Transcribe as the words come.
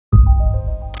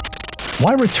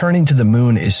Why returning to the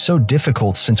moon is so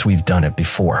difficult since we've done it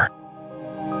before.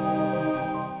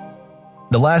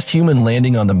 The last human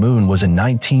landing on the moon was in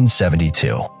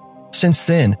 1972. Since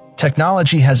then,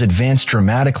 technology has advanced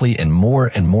dramatically and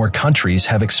more countries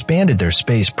have expanded their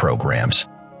space programs,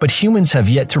 but humans have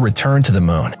yet to return to the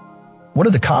moon. What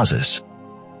are the causes?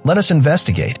 Let us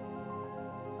investigate.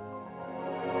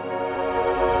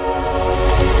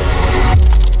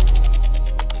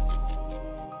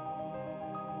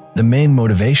 The main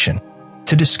motivation.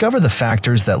 To discover the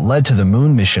factors that led to the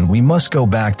moon mission, we must go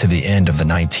back to the end of the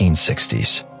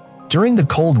 1960s. During the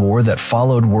Cold War that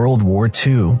followed World War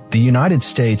II, the United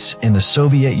States and the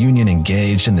Soviet Union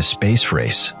engaged in the space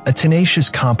race, a tenacious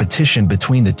competition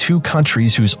between the two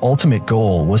countries whose ultimate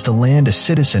goal was to land a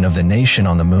citizen of the nation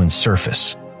on the moon's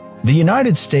surface. The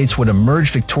United States would emerge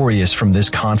victorious from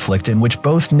this conflict in which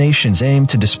both nations aimed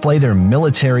to display their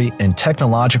military and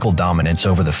technological dominance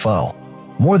over the foe.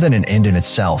 More than an end in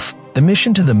itself, the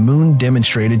mission to the moon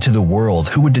demonstrated to the world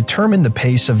who would determine the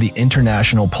pace of the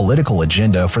international political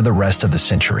agenda for the rest of the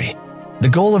century. The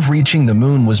goal of reaching the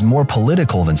moon was more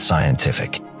political than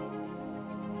scientific.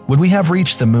 Would we have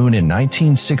reached the moon in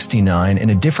 1969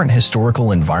 in a different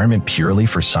historical environment purely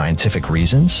for scientific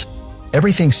reasons?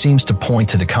 Everything seems to point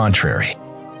to the contrary.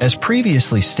 As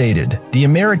previously stated, the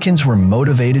Americans were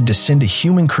motivated to send a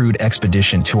human-crewed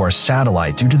expedition to our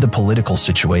satellite due to the political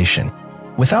situation.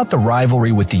 Without the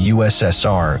rivalry with the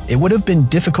USSR, it would have been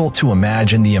difficult to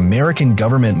imagine the American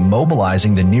government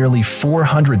mobilizing the nearly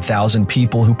 400,000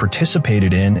 people who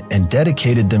participated in and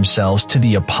dedicated themselves to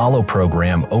the Apollo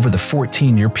program over the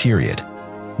 14-year period,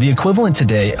 the equivalent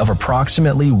today of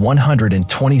approximately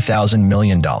 $120,000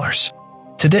 million.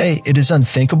 Today, it is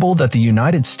unthinkable that the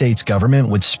United States government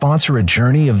would sponsor a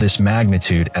journey of this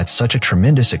magnitude at such a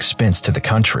tremendous expense to the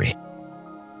country.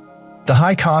 The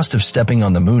high cost of stepping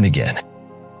on the moon again.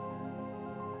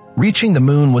 Reaching the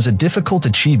moon was a difficult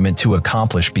achievement to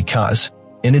accomplish because,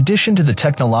 in addition to the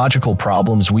technological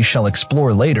problems we shall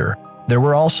explore later, there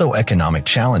were also economic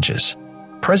challenges.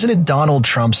 President Donald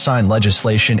Trump signed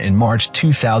legislation in March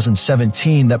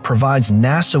 2017 that provides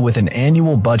NASA with an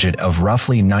annual budget of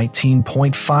roughly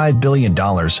 $19.5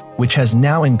 billion, which has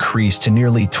now increased to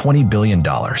nearly $20 billion.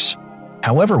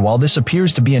 However, while this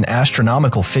appears to be an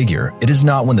astronomical figure, it is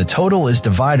not when the total is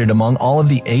divided among all of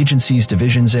the agency's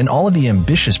divisions and all of the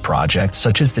ambitious projects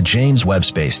such as the James Webb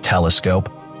Space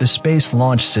Telescope, the Space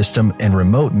Launch System, and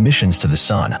remote missions to the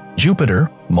Sun, Jupiter,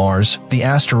 Mars, the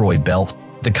asteroid belt,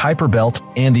 the Kuiper Belt,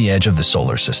 and the edge of the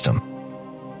solar system.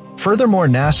 Furthermore,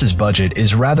 NASA's budget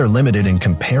is rather limited in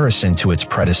comparison to its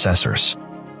predecessors.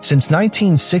 Since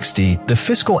 1960, the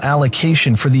fiscal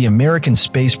allocation for the American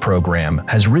space program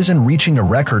has risen, reaching a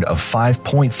record of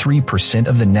 5.3%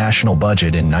 of the national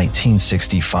budget in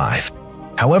 1965.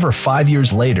 However, 5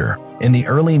 years later, in the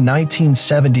early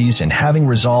 1970s and having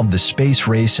resolved the space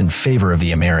race in favor of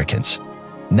the Americans,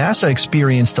 NASA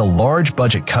experienced a large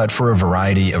budget cut for a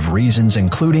variety of reasons,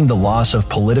 including the loss of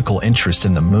political interest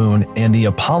in the moon and the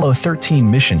Apollo 13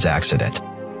 missions accident.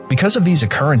 Because of these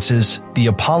occurrences, the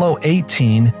Apollo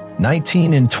 18,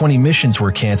 19, and 20 missions were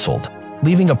canceled,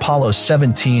 leaving Apollo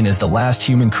 17 as the last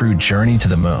human-crewed journey to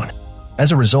the moon.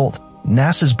 As a result,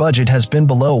 NASA's budget has been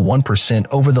below 1%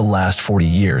 over the last 40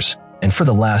 years, and for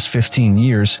the last 15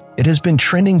 years, it has been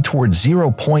trending towards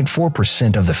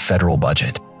 0.4% of the federal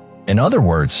budget. In other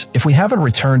words, if we haven't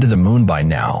returned to the moon by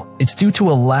now, it's due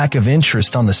to a lack of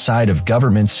interest on the side of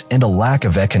governments and a lack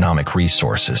of economic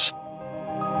resources.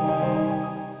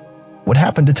 What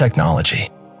happened to technology?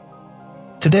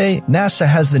 Today, NASA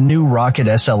has the new rocket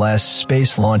SLS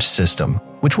Space Launch System,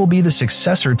 which will be the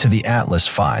successor to the Atlas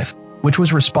V, which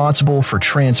was responsible for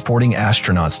transporting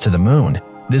astronauts to the moon.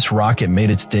 This rocket made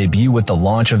its debut with the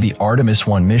launch of the Artemis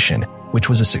I mission, which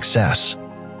was a success,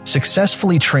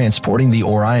 successfully transporting the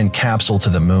Orion capsule to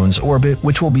the moon's orbit,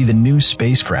 which will be the new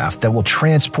spacecraft that will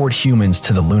transport humans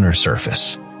to the lunar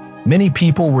surface. Many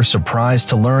people were surprised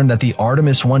to learn that the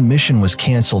Artemis I mission was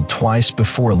canceled twice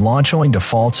before launch owing to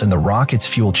faults in the rocket's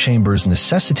fuel chambers,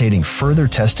 necessitating further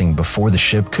testing before the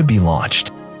ship could be launched.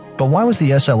 But why was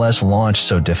the SLS launch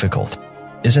so difficult?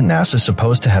 Isn't NASA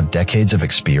supposed to have decades of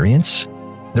experience?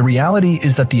 The reality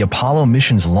is that the Apollo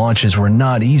mission's launches were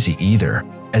not easy either.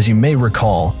 As you may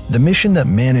recall, the mission that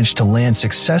managed to land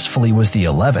successfully was the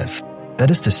 11th.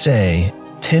 That is to say,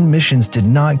 10 missions did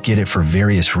not get it for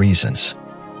various reasons,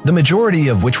 the majority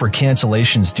of which were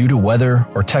cancellations due to weather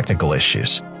or technical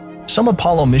issues. Some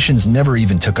Apollo missions never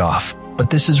even took off,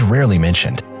 but this is rarely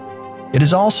mentioned. It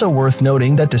is also worth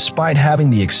noting that despite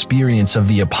having the experience of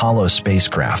the Apollo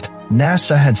spacecraft,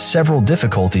 NASA had several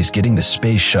difficulties getting the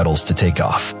space shuttles to take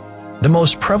off. The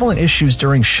most prevalent issues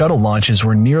during shuttle launches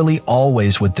were nearly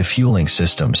always with the fueling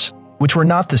systems, which were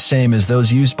not the same as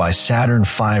those used by Saturn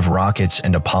V rockets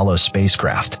and Apollo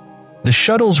spacecraft. The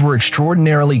shuttles were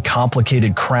extraordinarily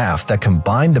complicated craft that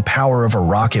combined the power of a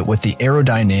rocket with the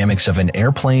aerodynamics of an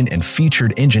airplane and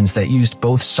featured engines that used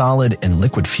both solid and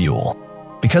liquid fuel.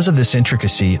 Because of this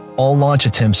intricacy, all launch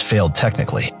attempts failed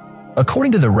technically.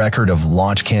 According to the record of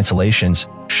launch cancellations,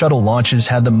 shuttle launches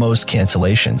had the most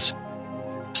cancellations.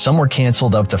 Some were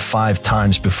canceled up to 5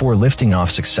 times before lifting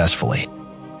off successfully.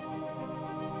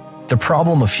 The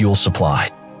problem of fuel supply.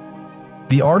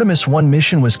 The Artemis 1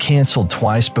 mission was canceled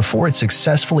twice before it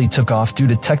successfully took off due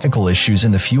to technical issues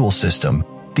in the fuel system.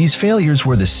 These failures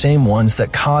were the same ones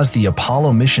that caused the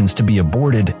Apollo missions to be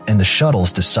aborted and the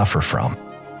shuttles to suffer from.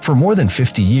 For more than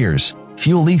 50 years,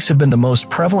 fuel leaks have been the most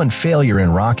prevalent failure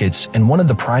in rockets and one of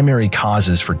the primary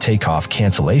causes for takeoff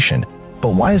cancellation.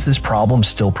 But why is this problem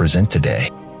still present today?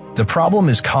 The problem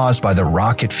is caused by the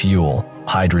rocket fuel,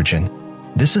 hydrogen.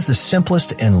 This is the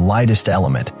simplest and lightest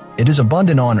element. It is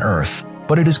abundant on Earth,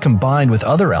 but it is combined with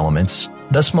other elements.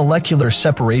 Thus, molecular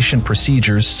separation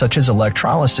procedures such as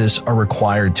electrolysis are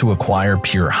required to acquire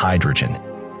pure hydrogen.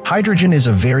 Hydrogen is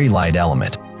a very light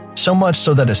element, so much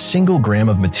so that a single gram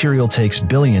of material takes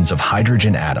billions of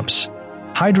hydrogen atoms.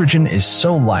 Hydrogen is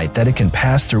so light that it can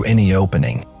pass through any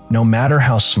opening, no matter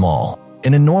how small.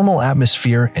 In a normal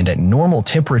atmosphere and at normal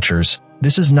temperatures,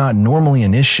 this is not normally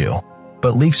an issue,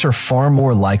 but leaks are far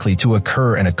more likely to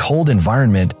occur in a cold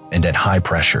environment and at high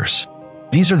pressures.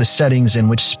 These are the settings in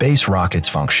which space rockets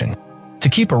function. To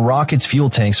keep a rocket's fuel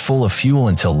tanks full of fuel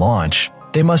until launch,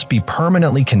 they must be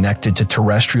permanently connected to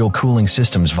terrestrial cooling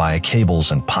systems via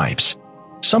cables and pipes.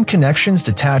 Some connections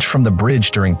detach from the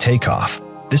bridge during takeoff.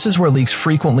 This is where leaks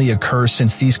frequently occur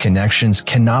since these connections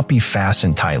cannot be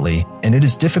fastened tightly, and it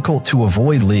is difficult to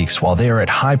avoid leaks while they are at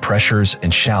high pressures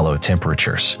and shallow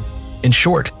temperatures. In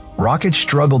short, rockets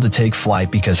struggle to take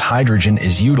flight because hydrogen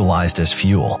is utilized as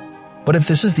fuel. But if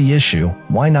this is the issue,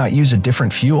 why not use a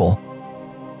different fuel?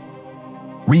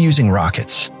 Reusing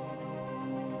rockets.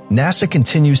 NASA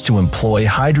continues to employ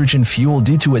hydrogen fuel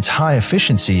due to its high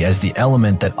efficiency as the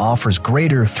element that offers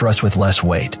greater thrust with less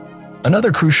weight.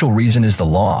 Another crucial reason is the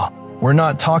law. We're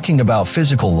not talking about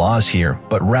physical laws here,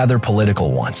 but rather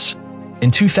political ones.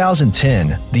 In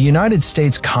 2010, the United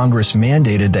States Congress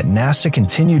mandated that NASA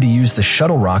continue to use the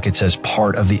shuttle rockets as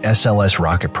part of the SLS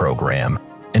rocket program.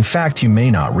 In fact, you may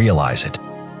not realize it,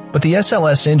 but the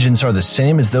SLS engines are the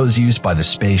same as those used by the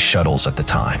space shuttles at the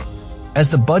time. As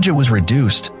the budget was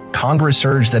reduced, Congress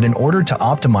urged that in order to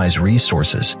optimize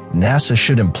resources, NASA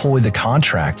should employ the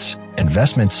contracts,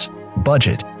 investments,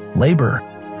 budget, labor,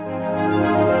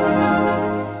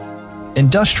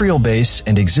 industrial base,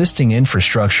 and existing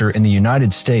infrastructure in the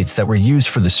United States that were used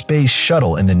for the space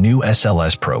shuttle in the new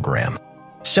SLS program.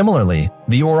 Similarly,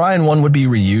 the Orion 1 would be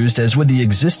reused as would the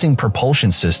existing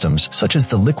propulsion systems such as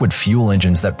the liquid fuel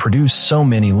engines that produce so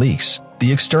many leaks,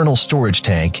 the external storage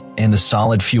tank, and the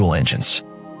solid fuel engines.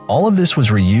 All of this was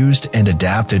reused and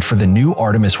adapted for the new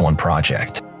Artemis 1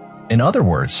 project. In other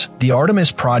words, the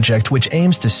Artemis project, which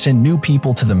aims to send new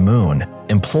people to the moon,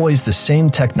 employs the same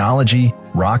technology,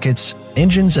 rockets,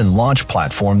 engines, and launch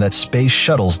platform that space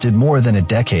shuttles did more than a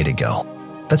decade ago.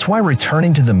 That's why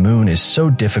returning to the moon is so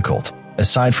difficult.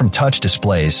 Aside from touch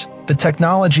displays, the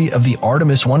technology of the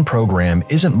Artemis 1 program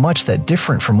isn't much that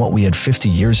different from what we had 50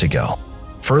 years ago.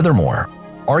 Furthermore,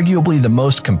 arguably the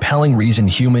most compelling reason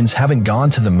humans haven't gone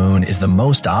to the moon is the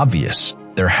most obvious.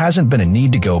 There hasn't been a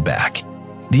need to go back.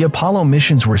 The Apollo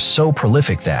missions were so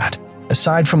prolific that,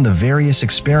 aside from the various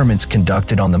experiments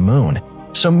conducted on the moon,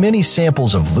 so many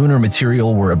samples of lunar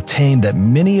material were obtained that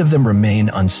many of them remain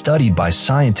unstudied by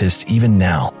scientists even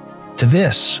now. To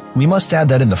this, we must add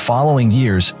that in the following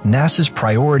years, NASA's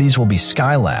priorities will be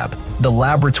Skylab, the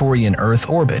laboratory in Earth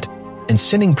orbit, and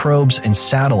sending probes and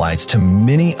satellites to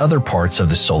many other parts of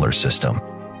the solar system.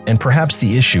 And perhaps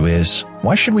the issue is,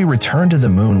 why should we return to the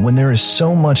moon when there is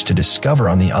so much to discover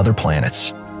on the other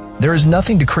planets? There is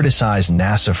nothing to criticize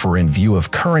NASA for in view of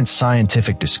current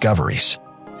scientific discoveries.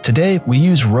 Today, we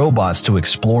use robots to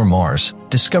explore Mars,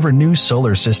 discover new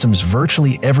solar systems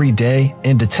virtually every day,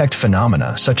 and detect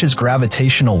phenomena such as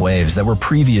gravitational waves that were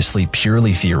previously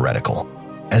purely theoretical.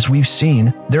 As we've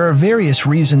seen, there are various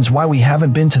reasons why we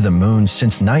haven't been to the moon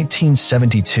since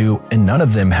 1972, and none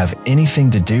of them have anything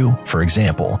to do, for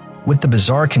example, with the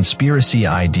bizarre conspiracy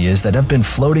ideas that have been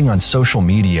floating on social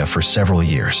media for several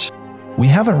years. We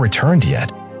haven't returned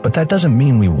yet, but that doesn't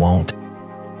mean we won't.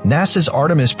 NASA's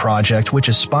Artemis project, which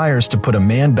aspires to put a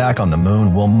man back on the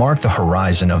moon, will mark the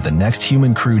horizon of the next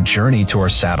human crewed journey to our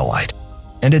satellite.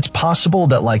 And it's possible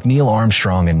that, like Neil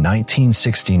Armstrong in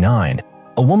 1969,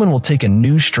 a woman will take a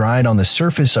new stride on the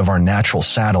surface of our natural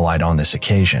satellite on this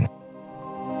occasion.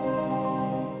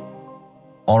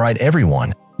 Alright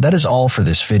everyone, that is all for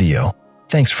this video.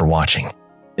 Thanks for watching.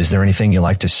 Is there anything you'd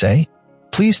like to say?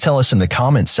 Please tell us in the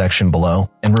comments section below,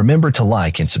 and remember to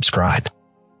like and subscribe.